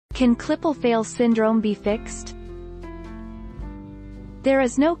Can Klippel Feil syndrome be fixed? There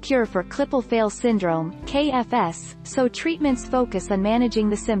is no cure for Klippel Feil syndrome, KFS, so treatments focus on managing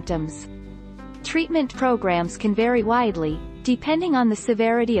the symptoms. Treatment programs can vary widely, depending on the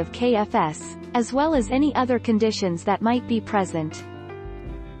severity of KFS, as well as any other conditions that might be present.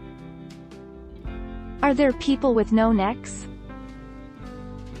 Are there people with no necks?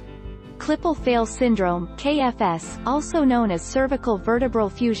 Klippel Feil syndrome, KFS, also known as cervical vertebral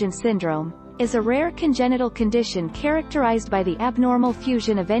fusion syndrome, is a rare congenital condition characterized by the abnormal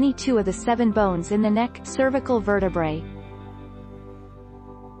fusion of any two of the 7 bones in the neck, cervical vertebrae.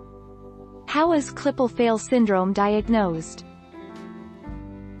 How is Klippel Feil syndrome diagnosed?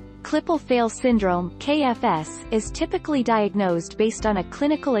 Klippel Feil syndrome, KFS, is typically diagnosed based on a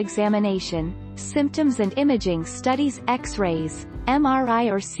clinical examination, symptoms and imaging studies, X-rays,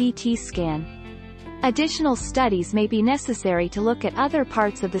 MRI or CT scan. Additional studies may be necessary to look at other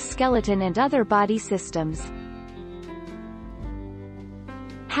parts of the skeleton and other body systems.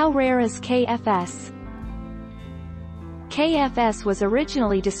 How rare is KFS? KFS was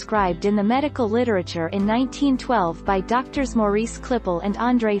originally described in the medical literature in 1912 by Drs. Maurice Klippel and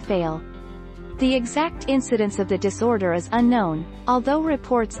André Feil. The exact incidence of the disorder is unknown, although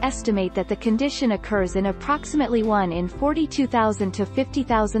reports estimate that the condition occurs in approximately 1 in 42,000 to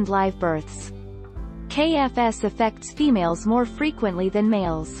 50,000 live births. KFS affects females more frequently than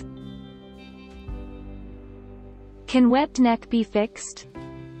males. Can webbed neck be fixed?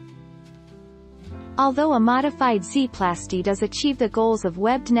 Although a modified Z-plasty does achieve the goals of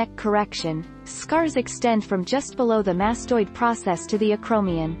webbed neck correction, scars extend from just below the mastoid process to the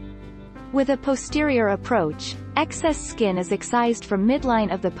acromion. With a posterior approach, excess skin is excised from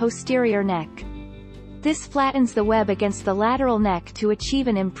midline of the posterior neck. This flattens the web against the lateral neck to achieve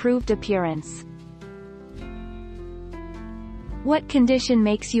an improved appearance. What condition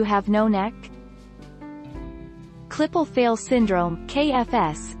makes you have no neck? Klippel Feil syndrome,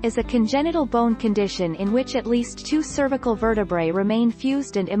 KFS, is a congenital bone condition in which at least 2 cervical vertebrae remain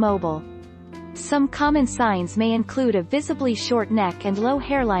fused and immobile. Some common signs may include a visibly short neck and low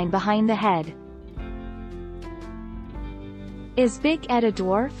hairline behind the head. Is Big Ed a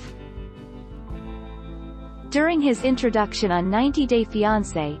dwarf? During his introduction on 90 Day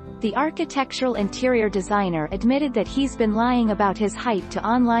Fiancé, the architectural interior designer admitted that he's been lying about his height to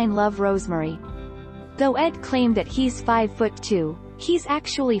online love Rosemary. Though Ed claimed that he's 5'2", he's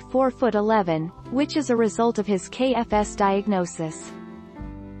actually 4'11", which is a result of his KFS diagnosis.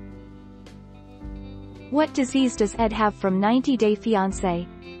 What disease does Ed have from 90 Day Fiancé?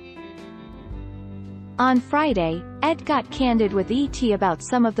 On Friday, Ed got candid with ET about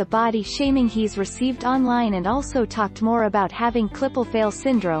some of the body shaming he's received online and also talked more about having Klippel Feil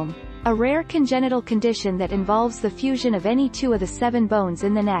syndrome, a rare congenital condition that involves the fusion of any 2 of the 7 bones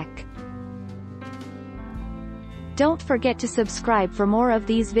in the neck. Don't forget to subscribe for more of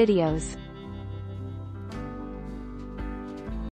these videos.